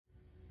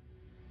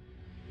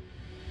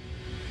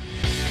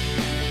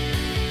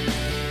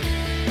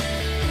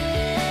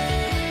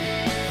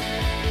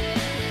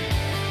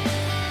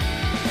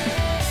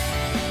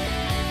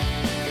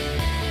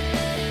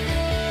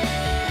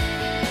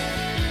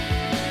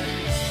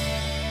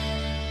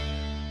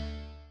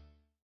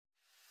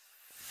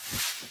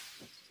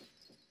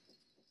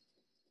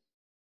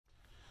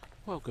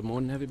Well, good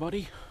morning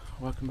everybody,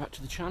 welcome back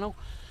to the channel,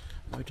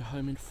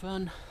 Motorhoming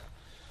Fun.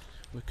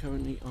 We're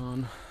currently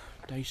on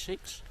day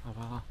 6 of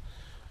our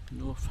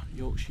North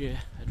Yorkshire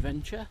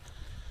adventure.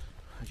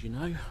 As you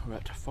know, we're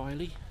at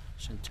Filey,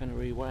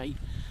 Centenary Way,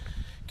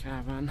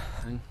 Caravan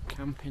and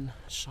Camping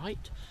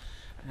site,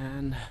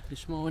 and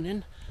this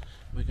morning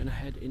we're going to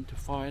head into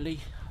Filey.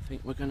 I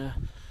think we're going to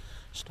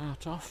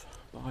start off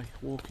by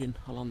walking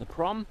along the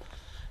prom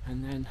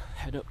and then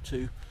head up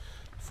to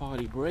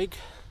Filey Brigg,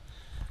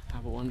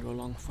 have a wander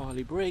along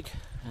Filey Brigg,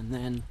 and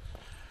then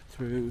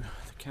through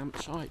the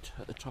campsite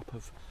at the top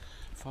of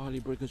Filey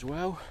Brigg as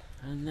well,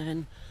 and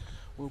then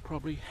we'll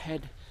probably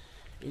head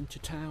into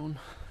town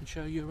and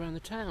show you around the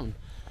town.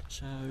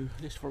 So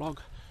this vlog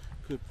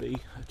could be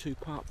a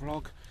two-part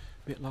vlog,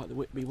 a bit like the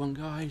Whitby one,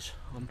 guys.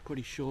 I'm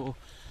pretty sure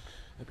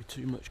there'll be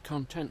too much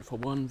content for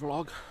one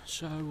vlog,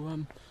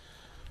 so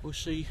we'll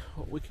see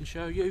what we can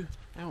show you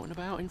out and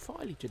about in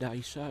Filey today.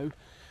 So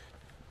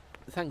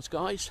thanks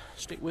guys,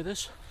 stick with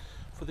us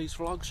for these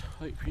vlogs.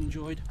 Hope you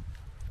enjoyed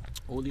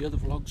all the other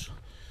vlogs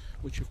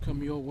which have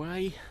come your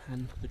way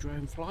and the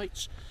drone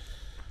flights.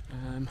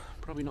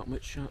 Probably not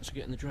much chance of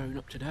getting the drone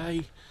up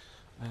today,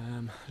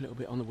 a little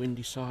bit on the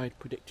windy side,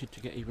 predicted to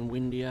get even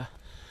windier.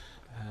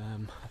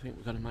 I think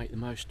we're going to make the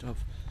most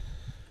of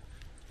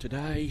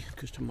today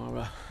because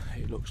tomorrow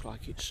it looks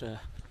like it's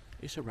a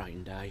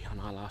rain day on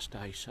our last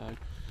day. So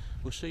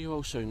we'll see you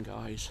all soon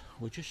guys.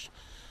 We'll just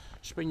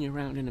spin you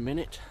around in a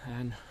minute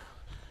and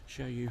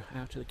show you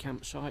out to the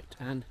campsite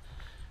and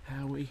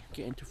how we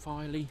get into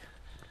Filey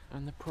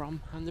and the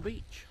prom and the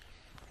beach.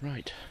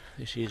 Right,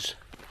 this is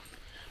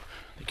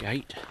the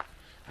gate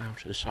out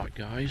to the site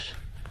guys,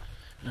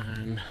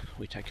 and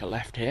we take a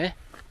left here.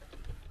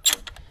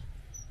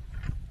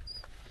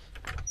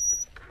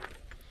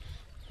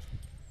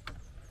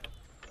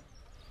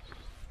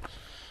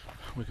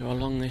 We go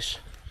along this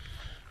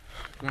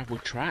gravel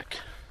track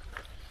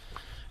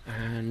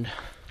and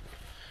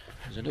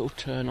there's a little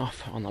turn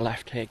off on the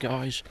left here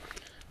guys,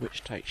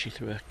 which takes you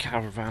through a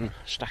caravan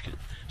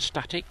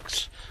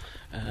statics.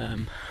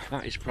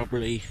 That is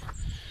probably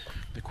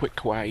the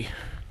quick way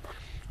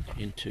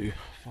into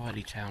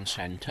Filey town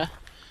centre.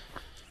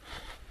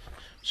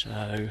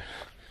 So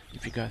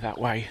if you go that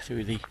way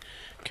through the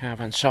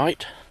caravan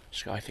site,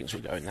 Skye thinks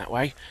we're going that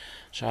way,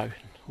 so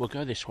we'll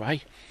go this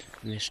way,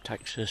 and this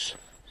takes us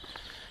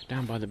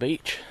down by the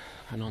beach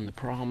and on the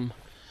prom,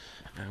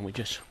 and we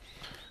just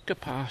go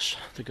past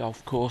the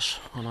golf course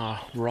on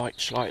our right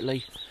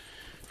slightly.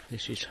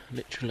 This is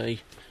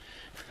literally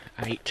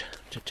 8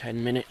 to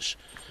 10 minutes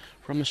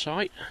from the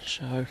site,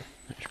 so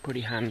it's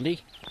pretty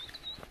handy.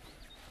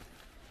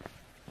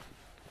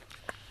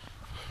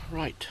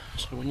 Right,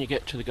 so when you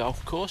get to the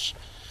golf course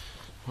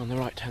on the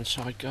right hand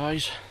side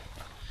guys,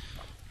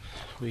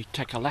 we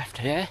take a left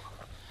here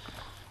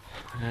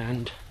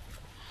and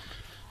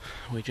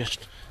we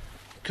just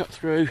cut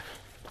through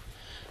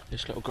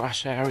this little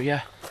grass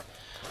area.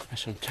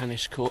 There's some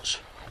tennis courts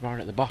right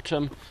at the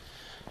bottom,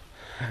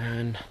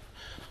 and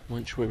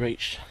once we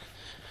reach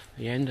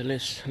the end of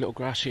this little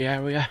grassy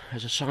area,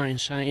 there's a sign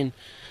saying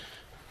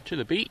to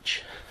the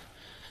beach,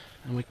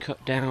 and we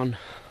cut down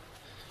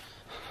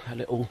a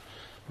little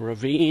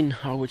ravine,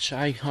 I would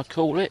say I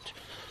call it,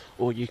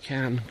 or you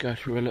can go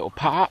through a little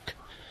park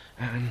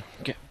and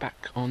get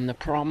back on the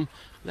prom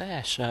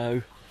there.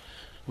 So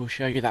we'll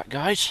show you that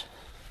guys.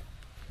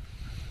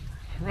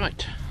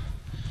 Right,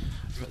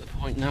 we're at the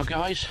point now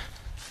guys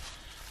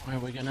where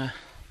we're gonna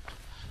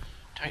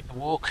take the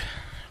walk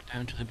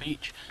down to the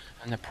beach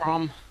and the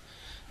prom.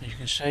 As you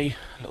can see,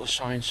 a little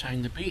sign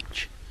saying the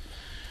beach,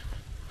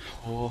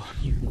 or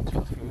you can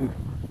cut through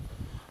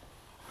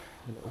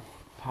a little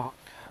park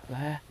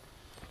there.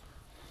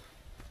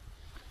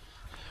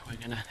 We're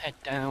gonna head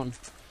down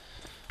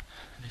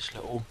this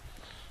little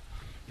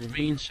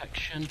ravine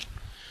section,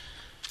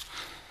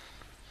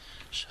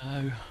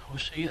 so we'll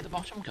see you at the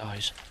bottom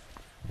guys.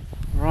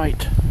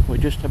 Right, we're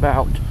just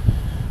about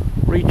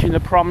reaching the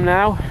prom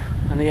now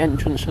and the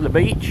entrance to the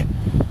beach,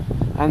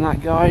 and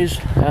that guys,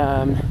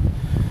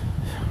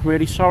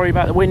 really sorry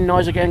about the wind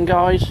noise again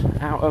guys,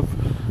 out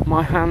of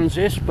my hands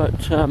this,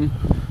 but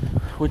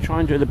we'll try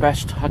and do the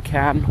best I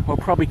can. We'll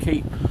probably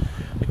keep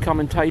the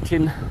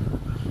commentating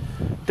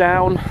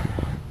down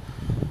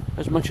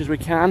as much as we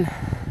can.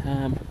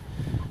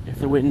 If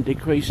the wind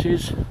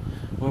decreases,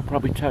 we'll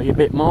probably tell you a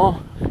bit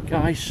more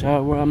guys,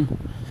 so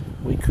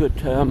we could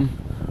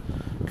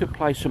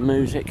play some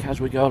music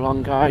as we go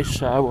along guys,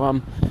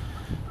 so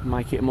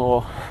make it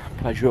more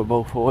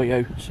pleasurable for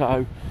you.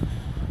 So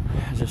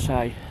as I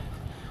say,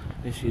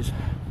 this is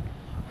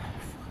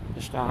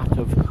the start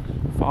of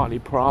Filey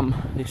prom.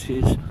 This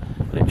is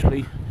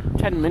literally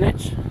 10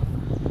 minutes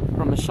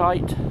from the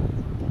site.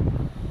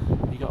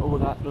 You got all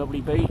that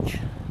lovely beach.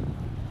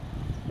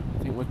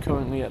 I think we're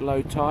currently at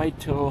low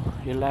tide till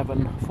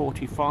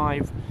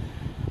 11:45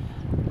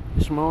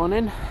 this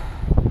morning.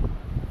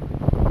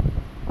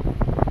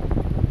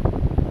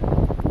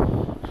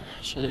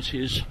 So this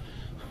is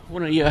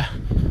one of your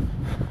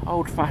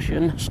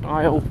old-fashioned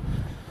style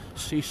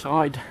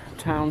seaside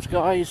towns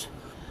guys,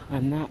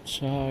 and that,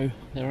 so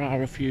there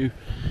are a few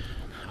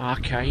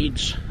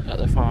arcades at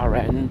the far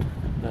end,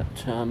 but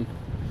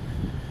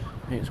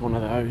it's one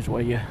of those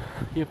where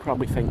you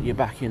probably think you're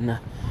back in the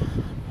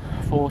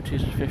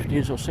 40s,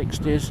 50s or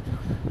 60s,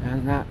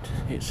 and that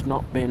it's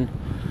not been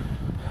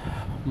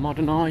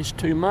modernised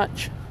too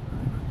much.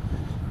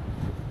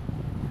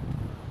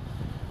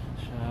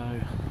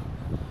 So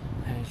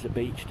there's the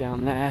beach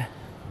down there.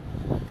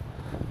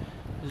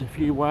 There's a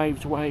few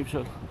waves. Waves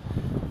are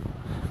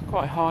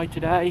quite high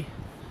today.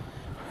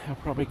 They'll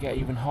probably get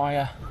even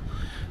higher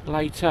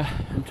later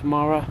and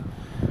tomorrow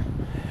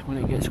when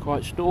it gets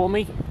quite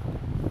stormy.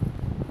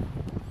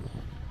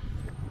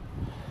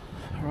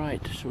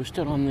 Right, so we're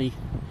still on the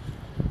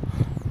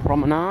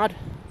promenade.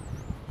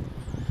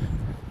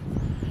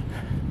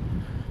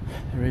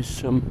 There is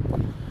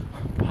some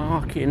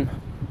parking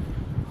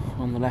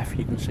on the left,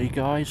 you can see,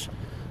 guys.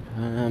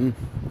 I'm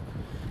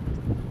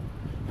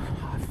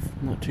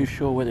not too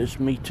sure whether it's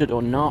metered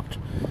or not.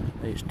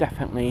 It's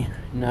definitely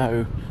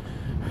no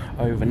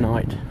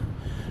overnight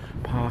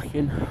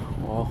parking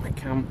or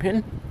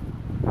camping.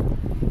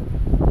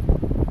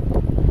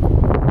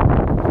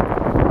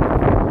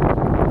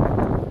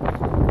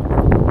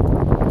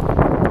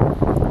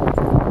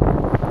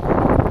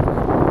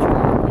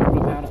 People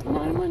about at the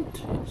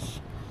moment.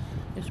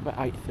 It's about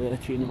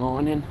 8:30 in the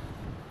morning.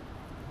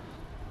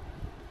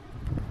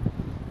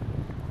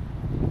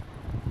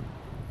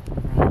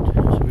 Right,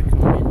 so we're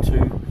coming into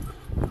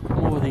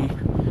more of the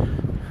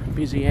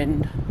busy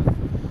end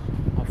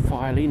of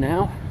Filey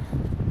now.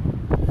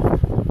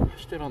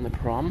 Still on the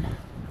prom.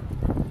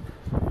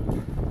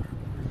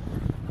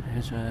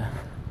 There's a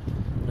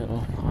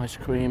little ice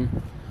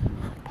cream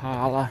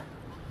parlour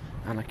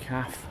and a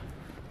cafe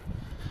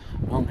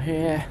along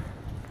here.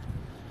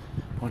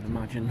 I would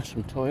imagine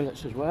some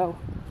toilets as well.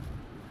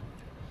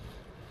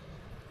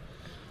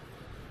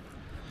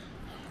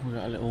 We've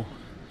got a little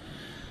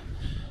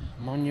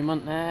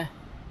monument there.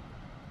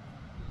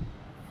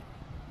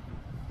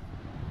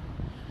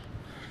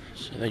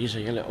 So these are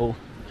your little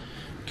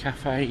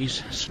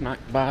cafes, snack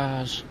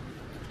bars,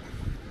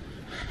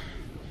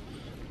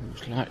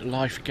 looks like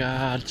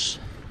lifeguards.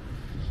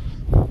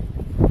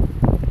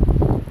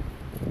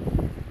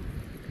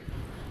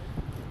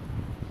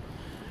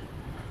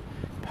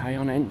 Pay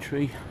on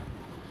entry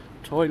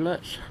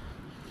toilets,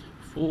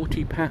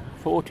 40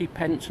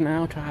 pence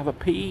now to have a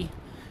pee,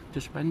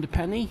 to spend a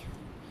penny.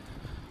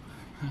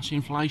 That's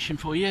inflation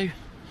for you.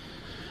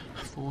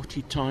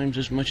 40 times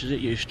as much as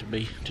it used to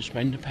be to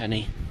spend a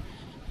penny.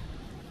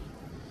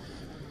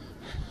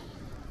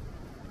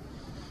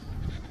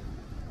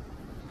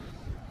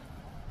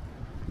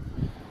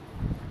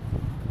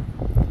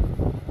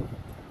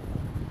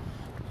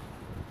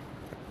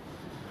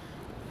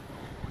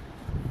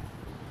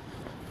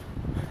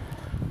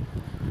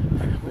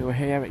 We were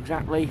here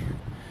exactly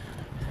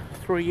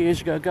 3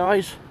 years ago,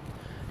 guys.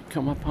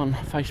 Come up on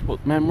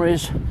Facebook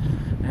memories,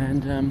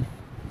 and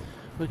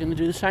we're going to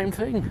do the same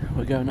thing.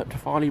 We're going up to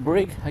Filey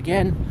Brigg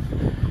again.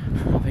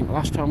 I think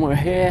last time we were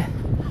here,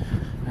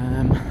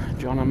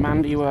 John and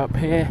Mandy were up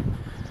here,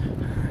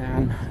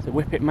 and the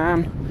Whippet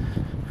Man,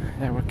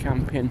 they were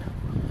camping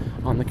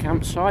on the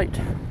campsite.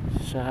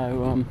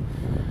 So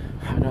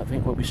I don't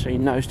think we'll be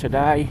seeing those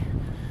today.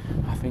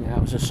 I think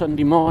that was a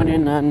Sunday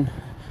morning, and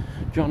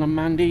John and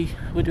Mandy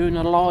were doing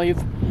a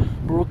live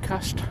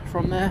broadcast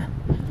from their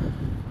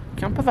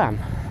camper van.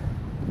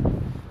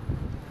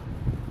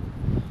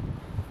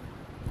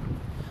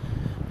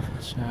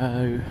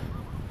 So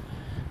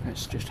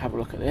let's just have a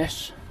look at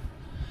this.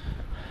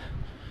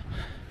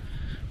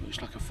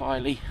 Looks like a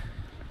Filey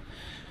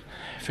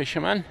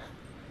fisherman.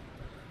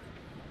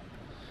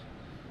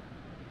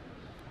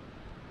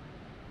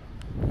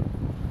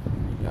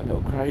 Got a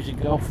little crazy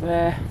golf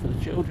there for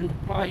the children to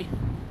play.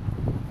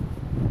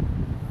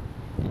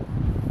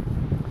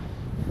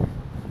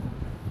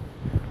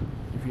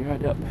 If you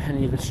head up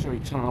any of the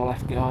streets on our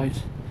left,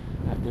 guys,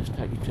 that does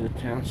take you to the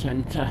town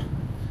centre.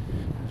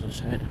 As I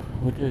said,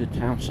 we'll do the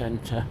town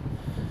centre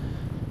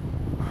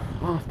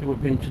after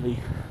we've been to the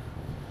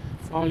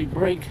Filey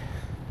Brigg.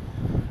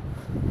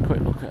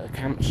 Quick look at the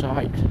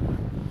campsite,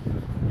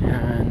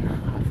 and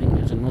I think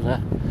there's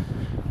another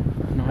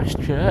nice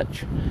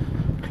church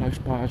close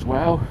by as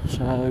well,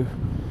 so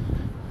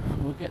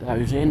we'll get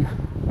those in.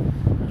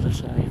 As I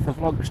say, if the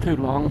vlog's too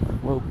long,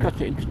 we'll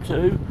cut it into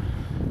two,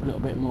 a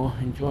little bit more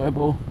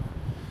enjoyable,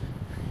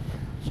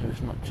 so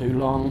it's not too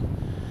long.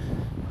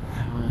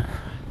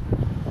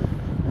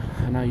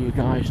 I know you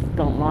guys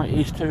don't like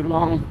these too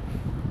long.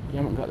 You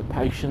haven't got the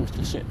patience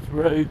to sit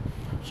through.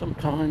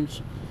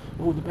 Sometimes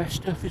all the best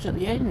stuff is at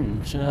the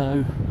end,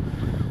 so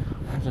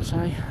as I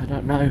say, I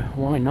don't know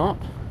why not.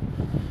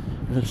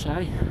 As I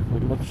say,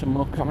 we'd love some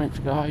more comments,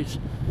 guys,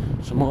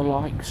 some more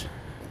likes,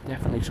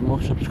 definitely some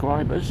more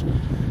subscribers,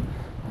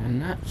 and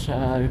that.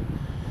 So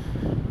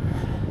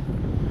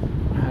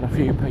I had a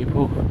few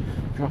people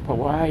drop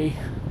away.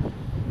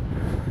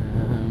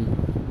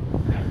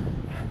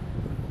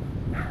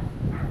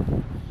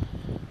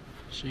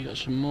 So you got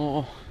some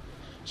more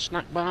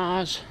snack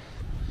bars.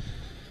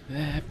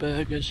 There,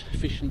 burgers,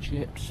 fish and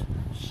chips,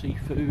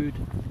 seafood.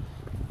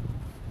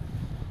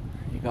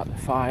 You got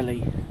the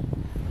Filey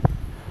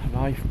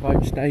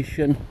lifeboat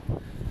station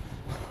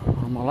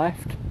on the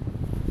left,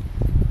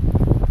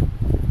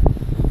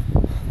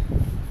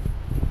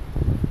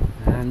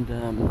 and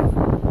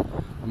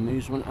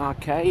amusement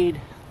arcade.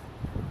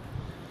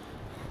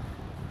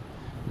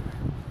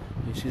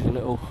 This is a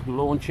little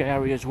launch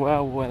area as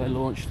well, where they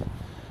launched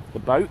the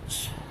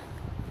boats.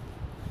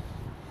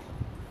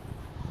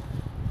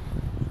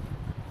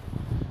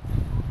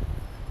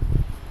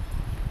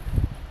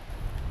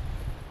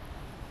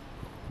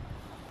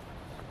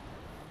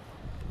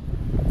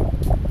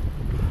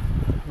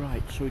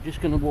 Right, so we're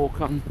just going to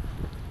walk on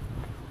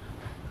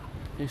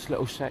this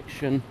little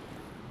section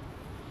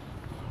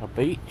of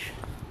beach.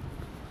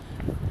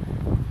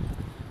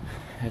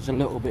 There's a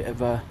little bit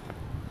of a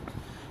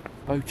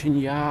boating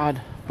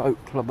yard,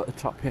 boat club at the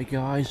top here,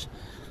 guys,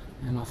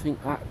 and I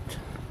think that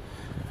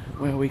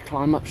where we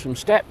climb up some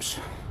steps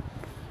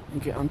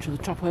and get onto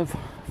the top of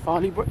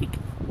Filey Brigg.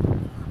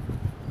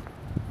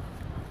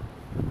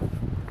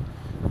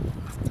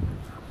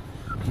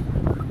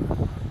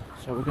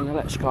 So we're going to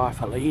let Skye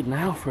for lead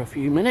now for a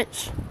few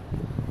minutes.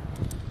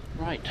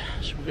 Right,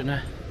 so we're going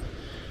to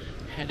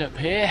head up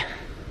here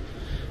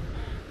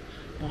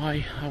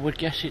by, I would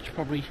guess it's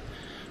probably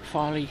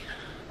Filey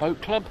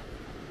Boat Club.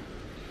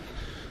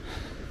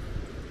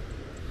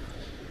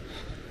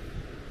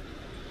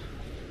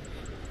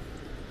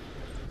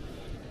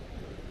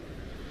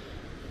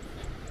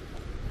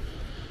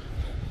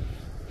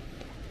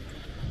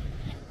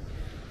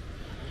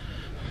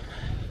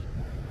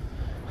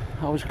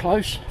 I was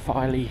close.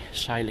 Filey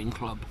Sailing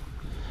Club.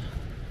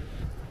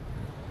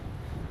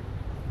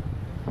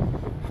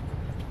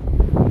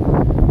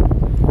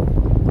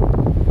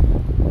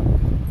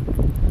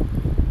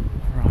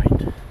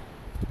 Right,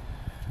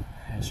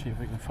 let's see if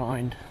we can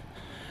find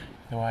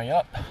the way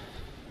up.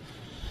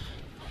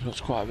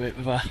 Looks quite a bit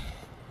of a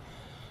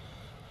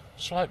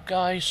slope,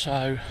 guys,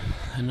 so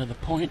another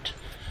point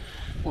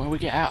where we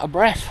get out of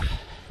breath.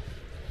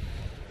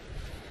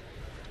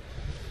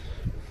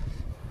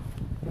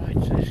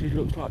 This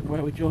looks like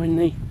where we join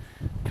the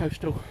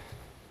coastal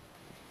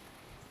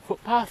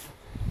footpath.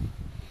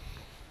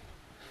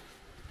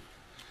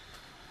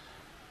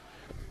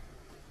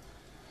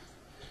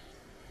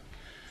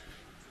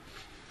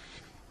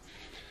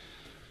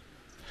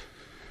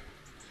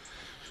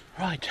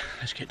 Right,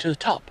 let's get to the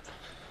top.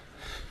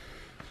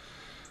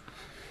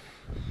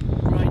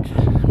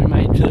 Right, we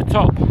made it to the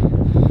top.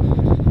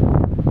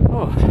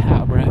 Oh,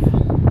 out of breath.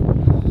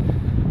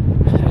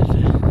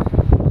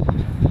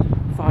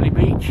 Filey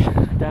Beach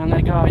down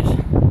there, guys, and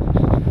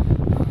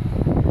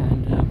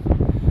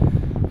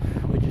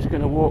we're just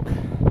going to walk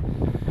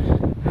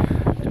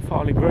to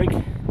Filey Brigg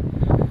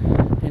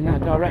in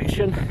that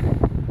direction,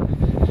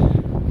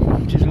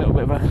 which is a little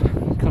bit of a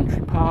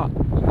country part,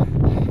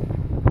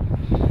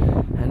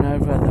 and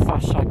over the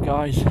fast side,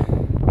 guys,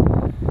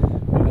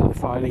 we've got the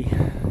Filey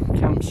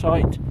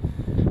campsite,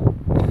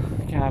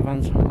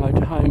 caravans and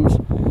motorhomes.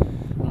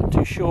 I'm not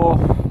too sure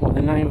what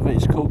the name of it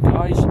is called,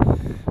 guys,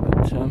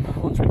 but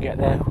once we get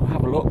there we'll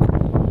have a look,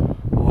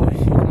 or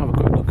you can have a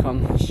quick look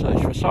on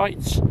search for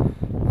sites.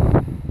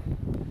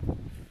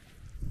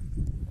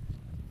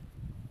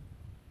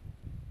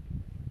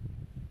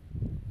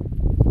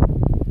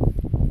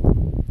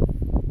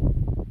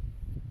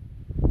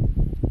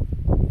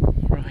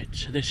 Right,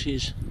 so this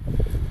is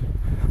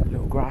a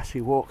little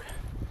grassy walk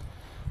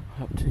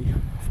up to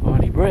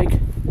Filey Brigg. You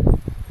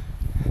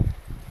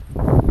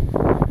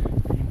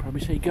can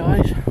probably see,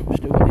 guys, we've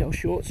still got the old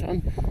shorts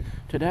on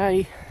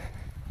today.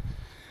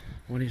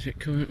 What is it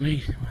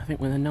currently? I think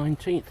we're the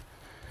 19th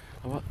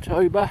of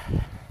October.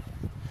 I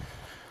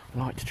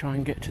like to try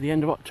and get to the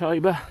end of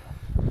October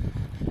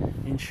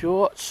in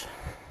shorts.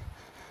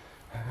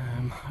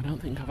 I don't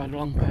think I've had a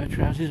long pair of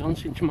trousers on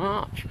since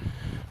March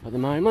at the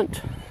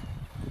moment.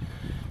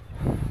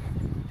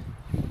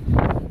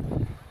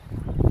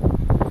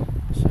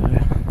 So,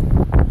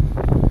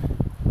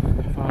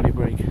 Filey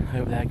Brigg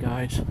over there,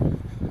 guys.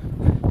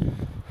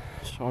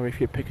 Sorry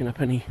if you're picking up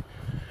any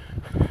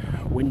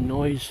wind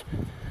noise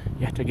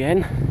yet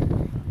again.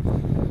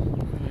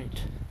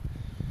 Right,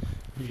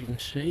 as you can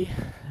see,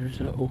 there is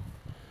a little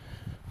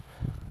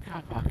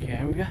car park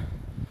area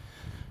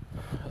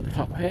at the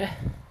top here.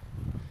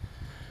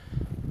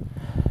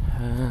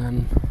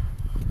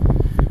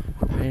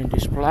 Pay and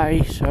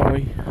display, so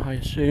I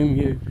assume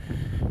you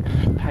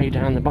pay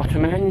down the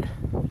bottom end,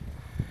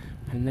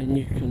 and then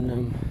you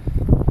can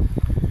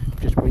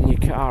just bring your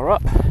car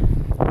up,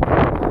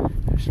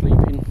 go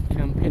sleeping,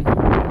 camping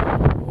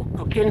or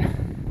cooking.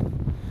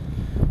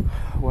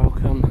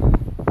 Welcome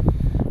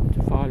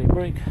to Filey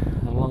Brigg,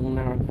 the long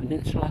narrow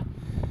peninsula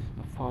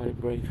of Filey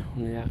Brigg,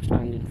 one of the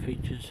outstanding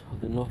features of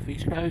the north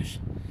east coast.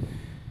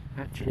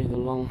 Actually, the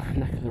long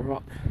neck of the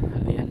rock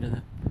at the end of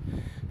the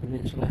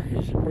peninsula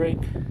is a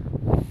brig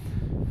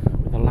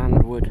with a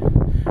landward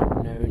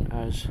known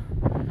as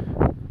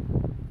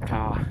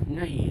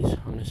Carnays.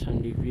 On a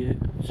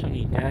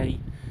sunny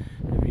day,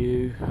 the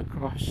view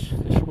across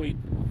the sweep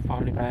of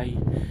Filey Bay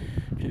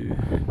to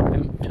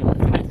Empton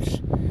Cliffs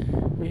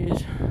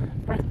is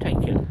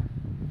breathtaking.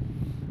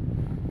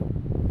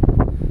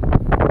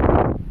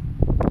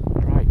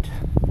 Right,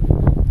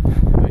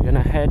 we're going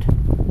to head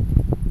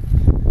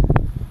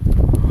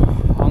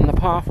on the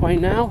pathway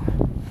now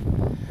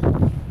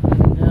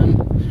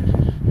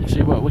and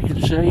see what we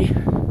can see.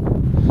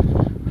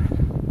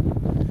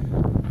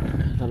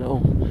 There's a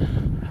little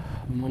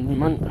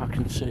monument I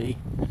can see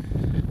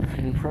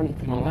in front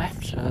to my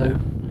left, so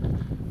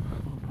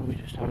I'll probably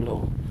just have a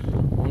little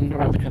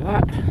wander over to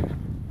that.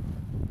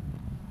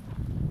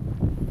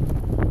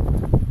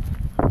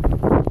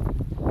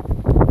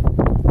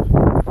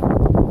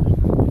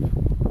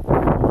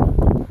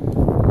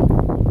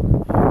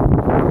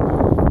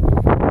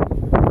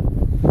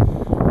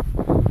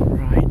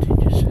 Right, it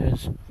just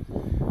says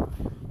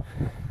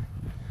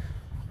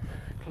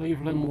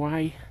Cleveland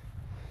Way,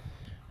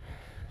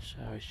 so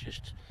it's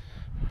just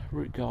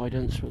route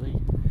guidance for the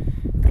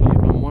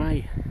Cleveland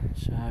Way.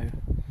 So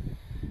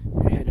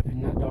you head up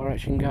in that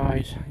direction,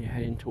 guys. You're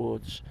heading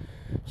towards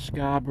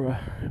Scarborough,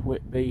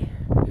 Whitby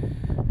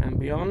and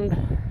beyond.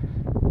 And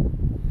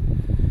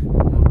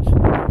obviously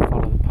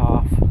follow the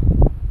path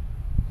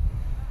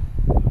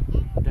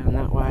down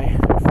that way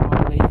through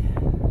Filey.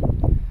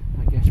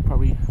 I guess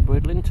probably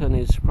Bridlington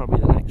is probably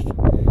the next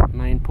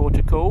main port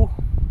of call.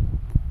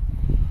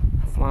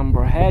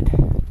 Flamborough Head.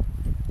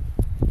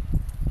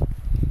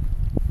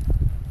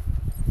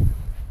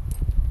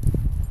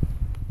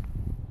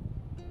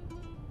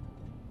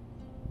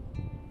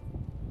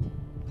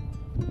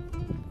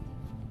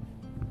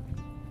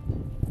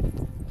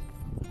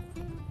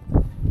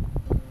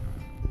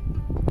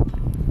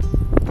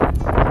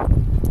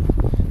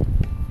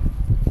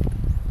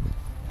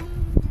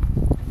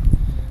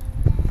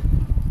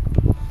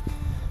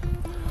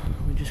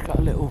 Got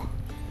a little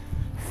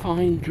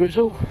fine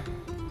drizzle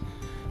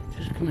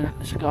just coming out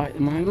the sky at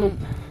the moment,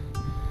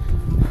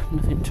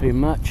 nothing too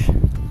much.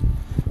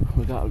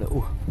 We've got a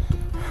little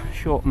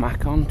short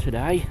mac on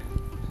today,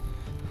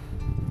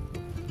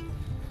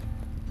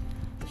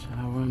 so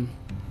you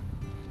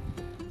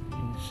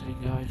can see,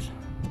 guys,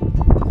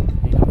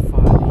 you got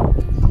Filey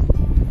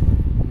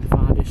in the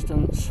far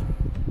distance.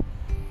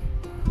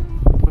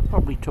 It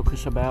probably took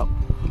us about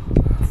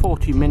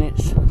 40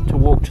 minutes to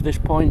walk to this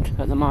point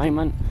at the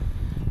moment,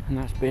 and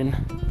that's been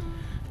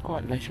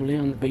quite leisurely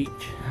on the beach,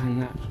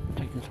 and that's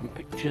taken some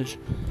pictures,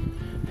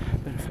 a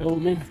bit of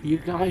filming for you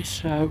guys,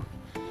 so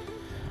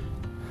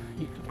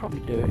you could probably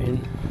do it in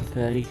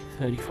 30,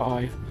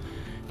 35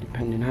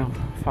 depending how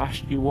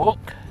fast you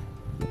walk.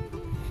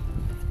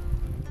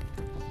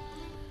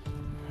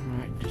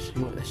 Alright, just see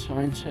what this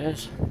sign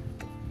says.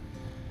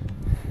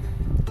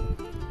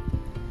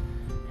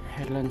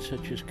 Headlands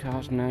such as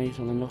Carsnays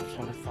on the north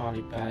side of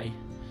Filey Bay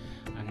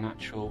are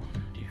natural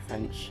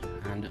defence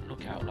and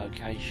lookout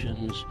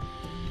locations.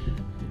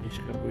 The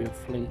discovery of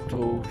flint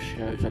tools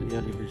shows that the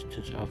early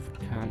visitors of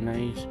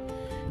Carsnays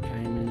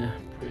came in the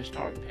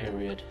prehistoric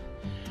period,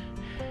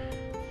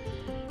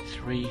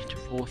 3,000 to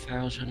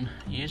 4,000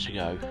 years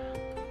ago.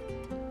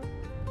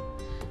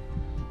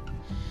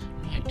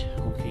 Right,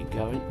 we'll keep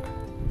going.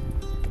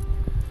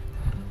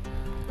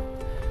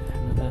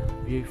 Another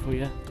view for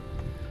you.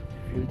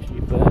 If you're into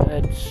your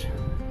birds,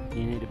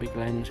 you need a big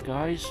lens,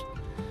 guys.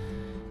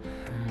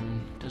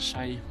 Does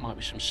say might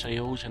be some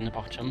seals in the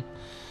bottom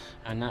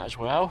and that as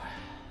well.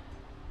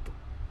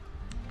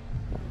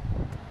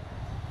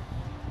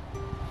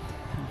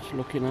 Just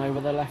looking over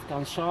the left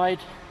hand side,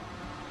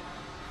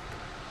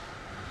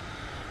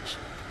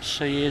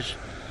 sea is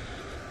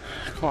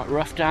quite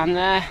rough down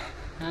there,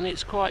 and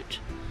it's quite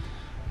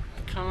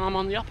calm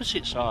on the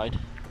opposite side.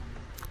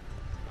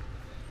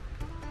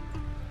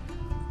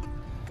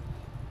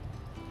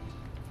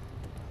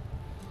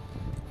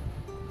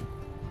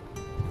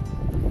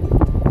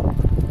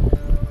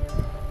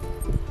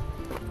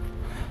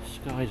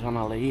 Skye's on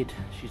a lead.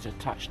 She's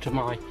attached to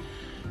my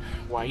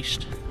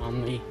waist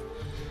on the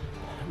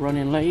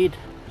running lead,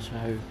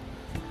 so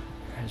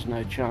there's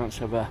no chance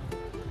of her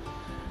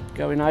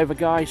going over,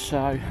 guys,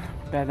 so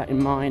bear that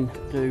in mind.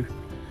 Do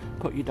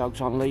put your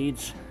dogs on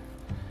leads.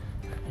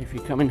 If you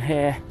come in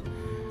here,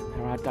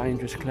 there are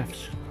dangerous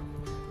cliffs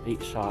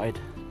each side.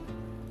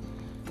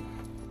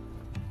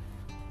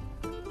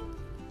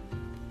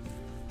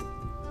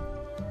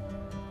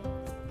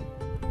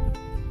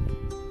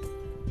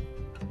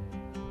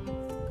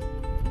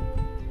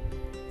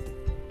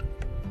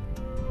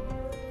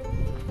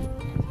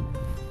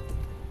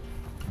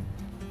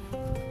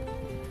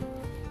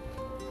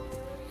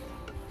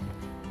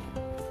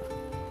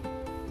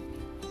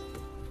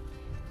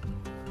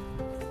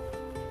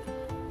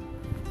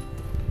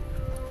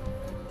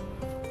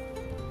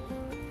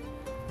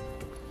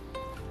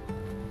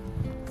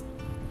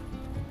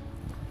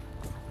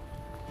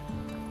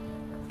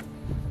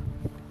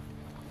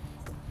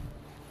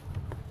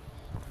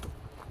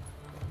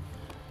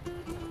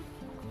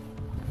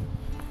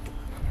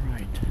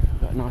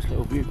 A nice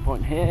little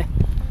viewpoint here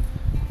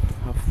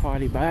of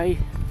Filey Bay.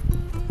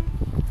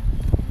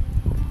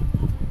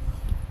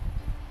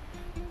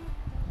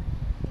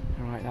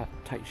 Alright,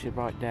 takes you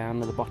right down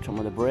to the bottom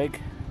of the brig.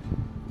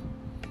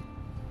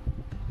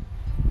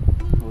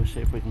 We'll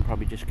see if we can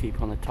probably just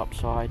keep on the top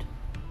side.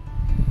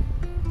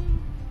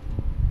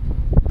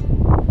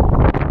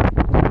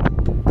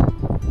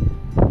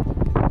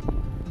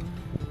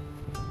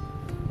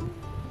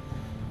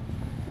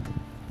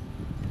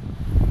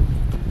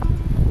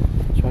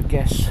 So I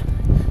guess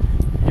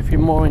if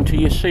you're more into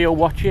your seal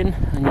watching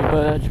and your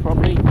birds,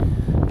 probably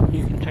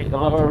you can take the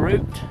lower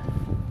route.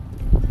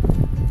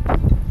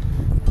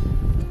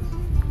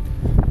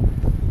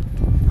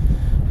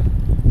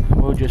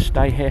 We'll just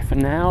stay here for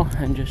now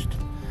and just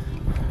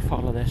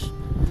follow this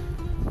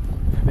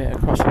a bit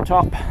across the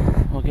top.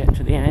 We'll get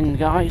to the end,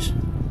 guys,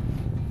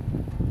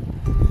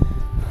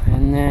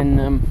 and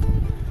then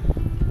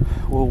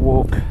we'll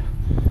walk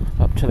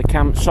up to the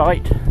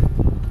campsite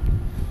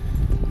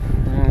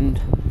and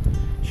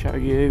show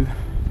you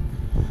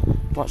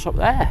what's up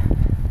there.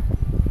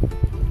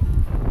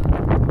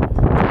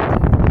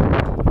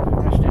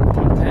 Resting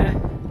point there,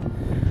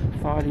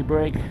 Filey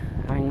Brigg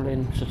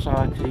Angling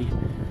Society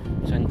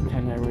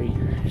Centenary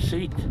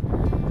seat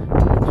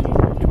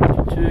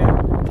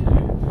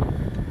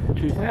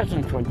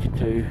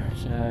 2022,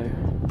 so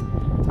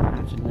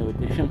that's a new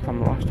addition from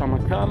the last time I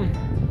come.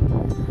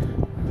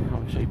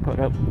 Obviously put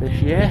up this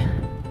year.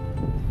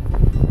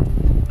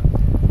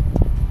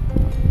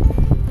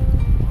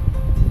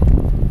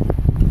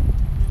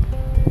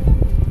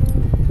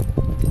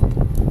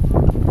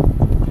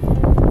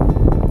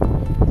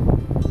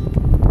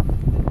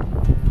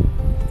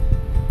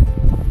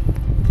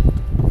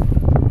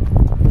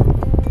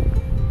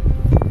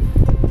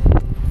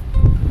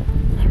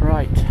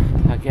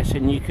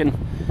 And you can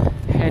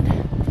head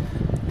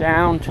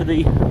down to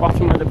the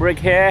bottom of the brig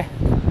here.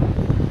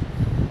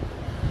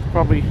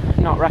 Probably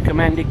not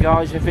recommended,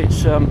 guys, if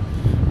it's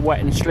wet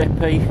and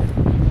slippy.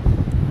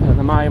 At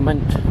the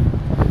moment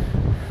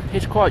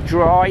it's quite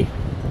dry.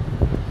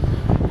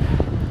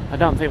 I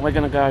don't think we're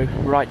going to go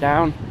right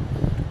down.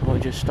 We'll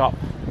just stop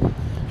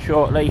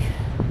shortly.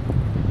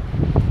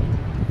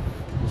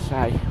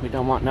 Say we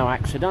don't want no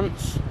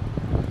accidents.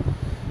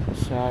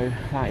 So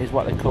that is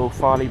what they call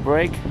Filey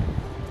Brigg.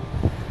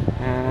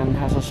 And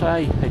as I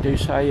say, they do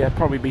say there'll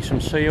probably be some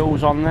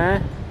seals on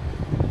there.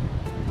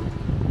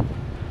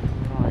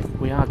 Right,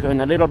 we are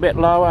going a little bit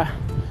lower.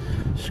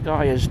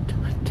 Skye has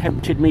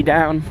tempted me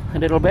down a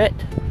little bit.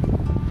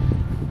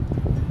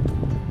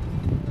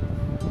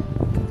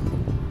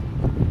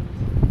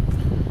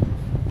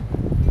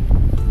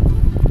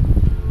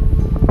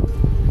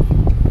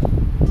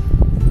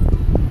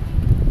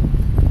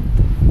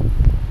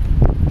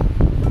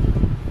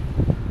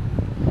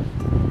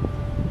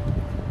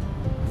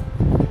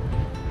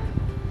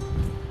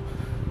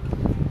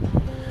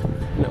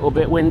 A little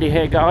bit windy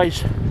here,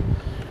 guys,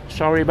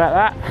 sorry about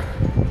that.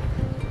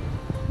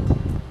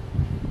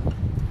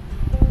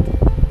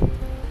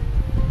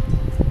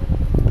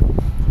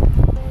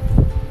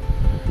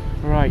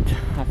 Right,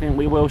 I think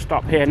we will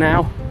stop here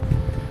now.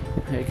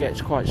 It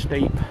gets quite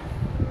steep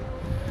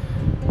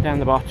down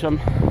the bottom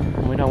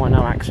and we don't want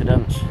no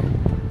accidents.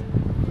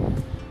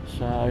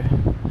 So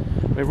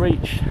we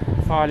reached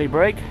Filey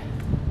Brigg.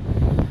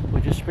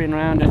 We'll just spin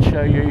around and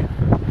show you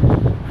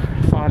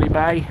Filey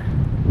Bay,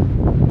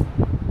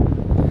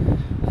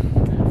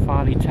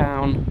 Filey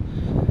town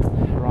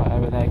right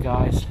over there,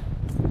 guys.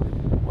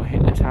 We'll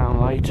hit the town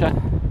later.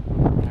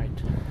 Right,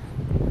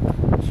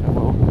 so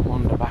we'll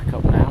wander back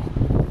up now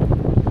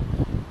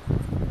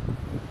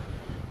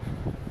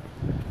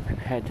and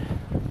head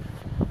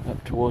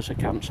up towards the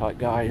campsite,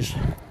 guys.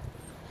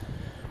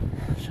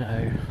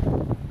 So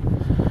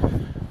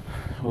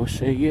we'll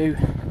see you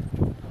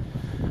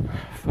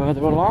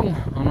further along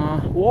on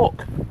our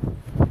walk.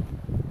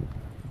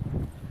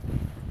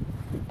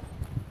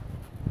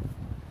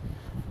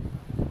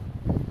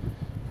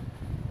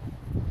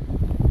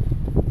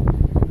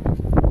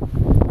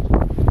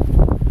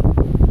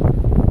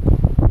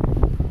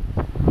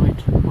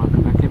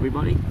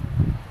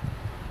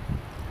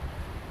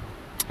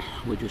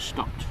 We just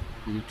stopped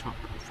on the top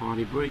of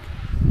Filey Brigg,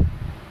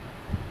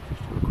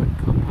 just have a quick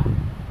cuppa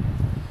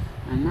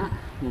and that,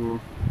 then we'll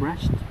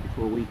rest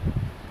before we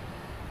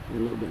do a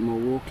little bit more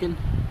walking.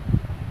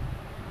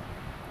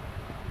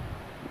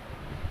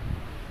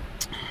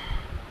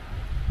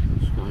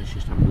 Skye's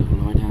just having a little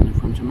lie down in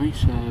front of me,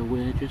 so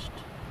we're just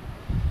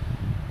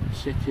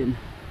sitting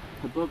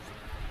above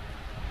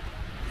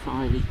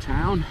Filey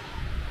town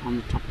on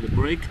the top of the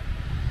brig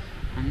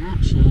and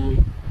that, so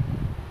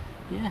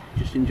yeah,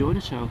 just enjoying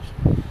ourselves.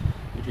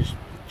 We're just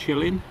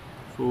chilling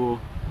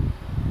for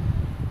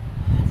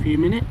a few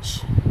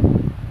minutes.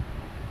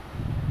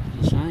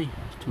 As I say,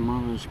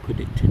 tomorrow's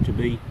predicted to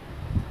be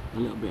a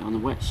little bit on the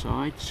wet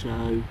side,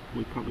 so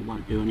we probably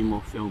won't do any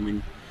more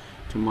filming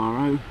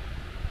tomorrow.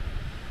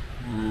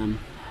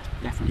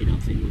 Definitely don't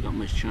think we've got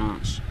much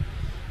chance of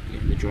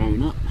getting the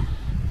drone up.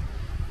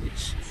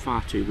 It's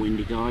far too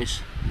windy,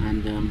 guys,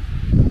 and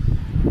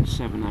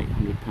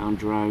 £700–800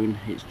 drone,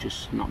 it's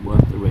just not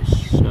worth the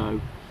risk.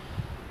 So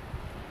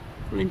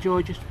we'll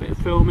enjoy just a bit of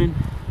filming,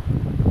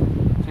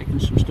 taking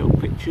some still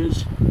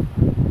pictures,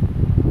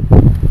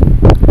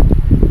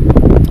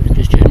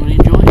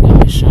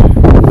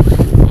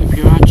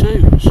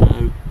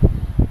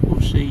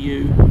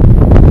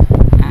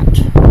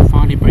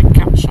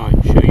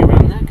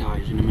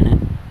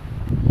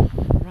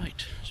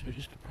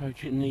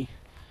 approaching the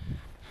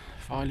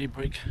Filey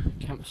Brigg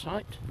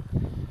campsite.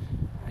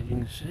 As you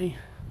can see,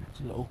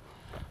 there's a little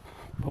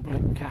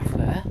public cafe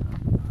there.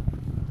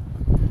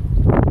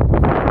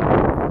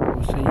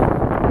 Obviously,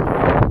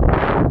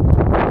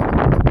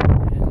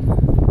 then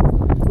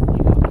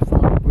you got the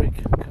Filey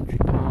Brigg Country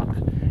Park,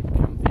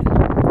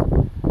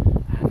 camping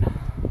and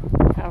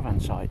caravan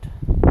site.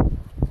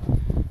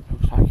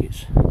 Looks like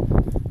this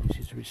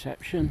is the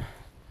reception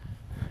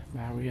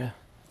barrier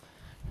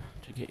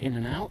to get in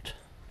and out.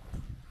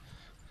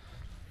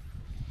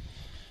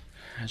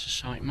 Has a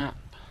site map.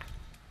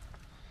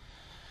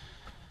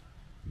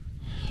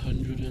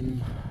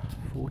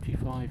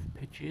 145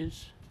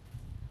 pitches,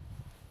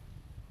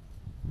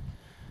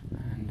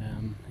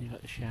 and you've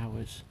got the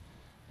showers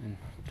and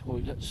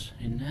toilets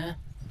in there.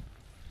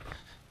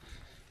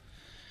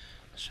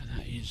 So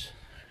that is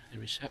the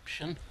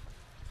reception.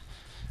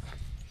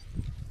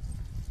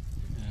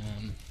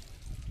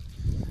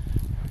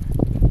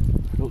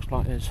 Looks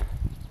like there's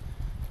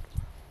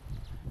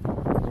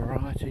a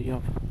variety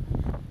of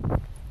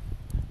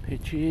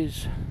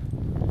pitches.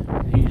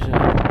 These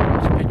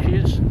are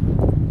pitches.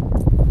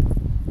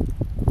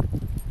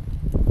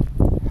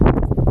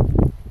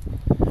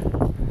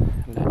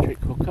 Electric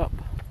hookup.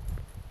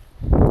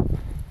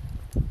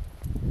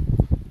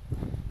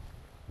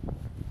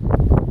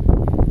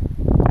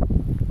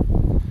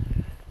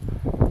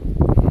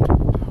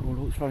 All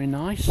looks very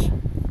nice.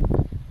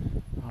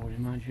 I would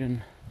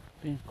imagine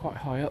being quite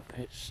high up,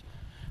 it's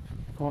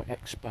quite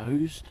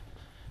exposed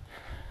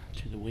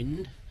to the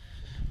wind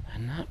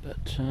and that,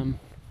 but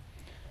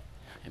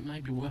it may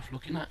be worth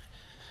looking at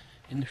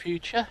in the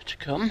future to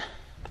come.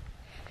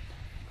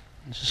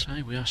 As I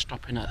say, we are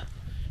stopping at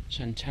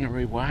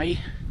Centenary Way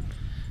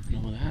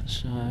and all that,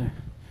 so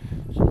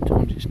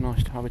sometimes it's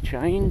nice to have a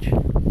change. As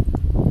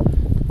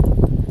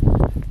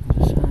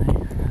I say,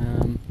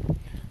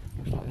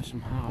 looks like there's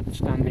some hard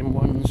standing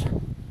ones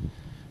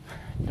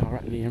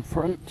directly in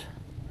front.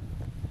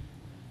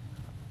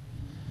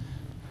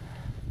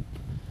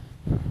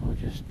 I'll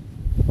just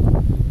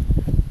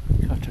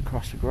cut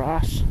across the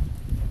grass.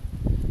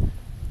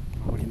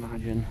 I would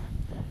imagine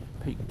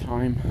peak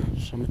time,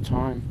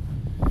 summertime,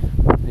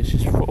 this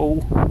is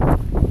full.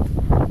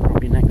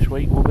 Probably next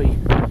week will be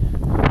a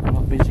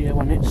lot busier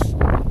when it's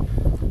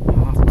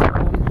half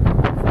term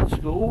for the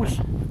schools.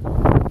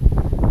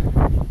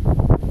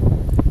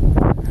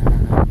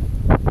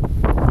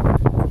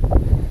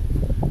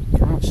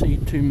 Can't see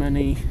too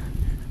many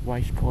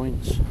waste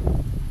points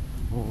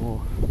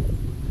or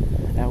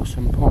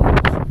Elson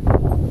points.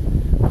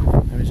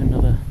 There is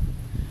another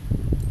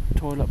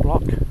toilet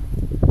block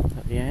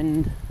at the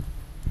end,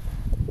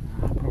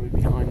 probably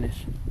behind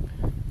this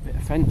bit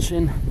of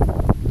fencing.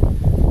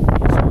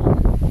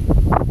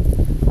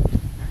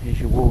 Here's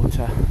your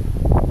water,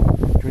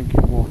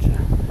 drinking water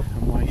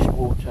and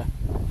wastewater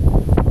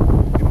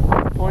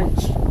drop-off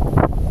points.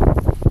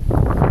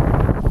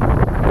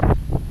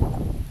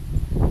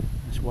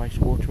 That's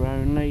wastewater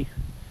only,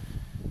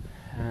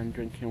 and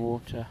drinking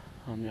water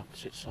on the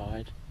opposite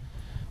side.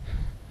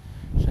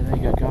 So there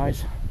you go,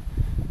 guys,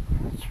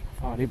 that's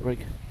Filey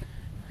Brigg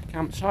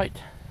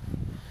campsite.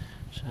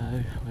 So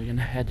we're going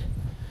to head,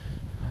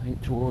 I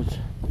think, towards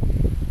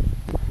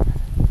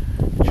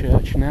the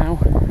church now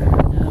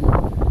and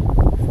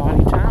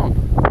Filey town.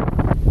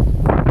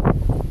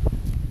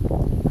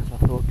 As I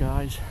thought,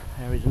 guys,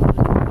 there is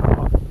another toilet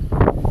block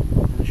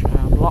and a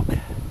shower block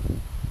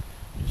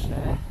just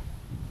there.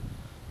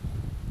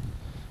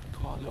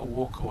 Quite a little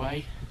walk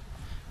away,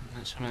 and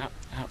then some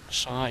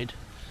outside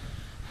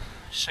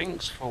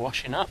sinks for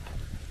washing up.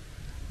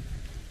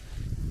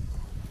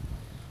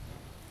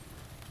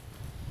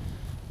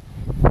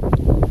 And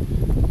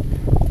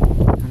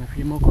a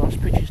few more grass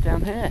pitches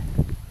down here.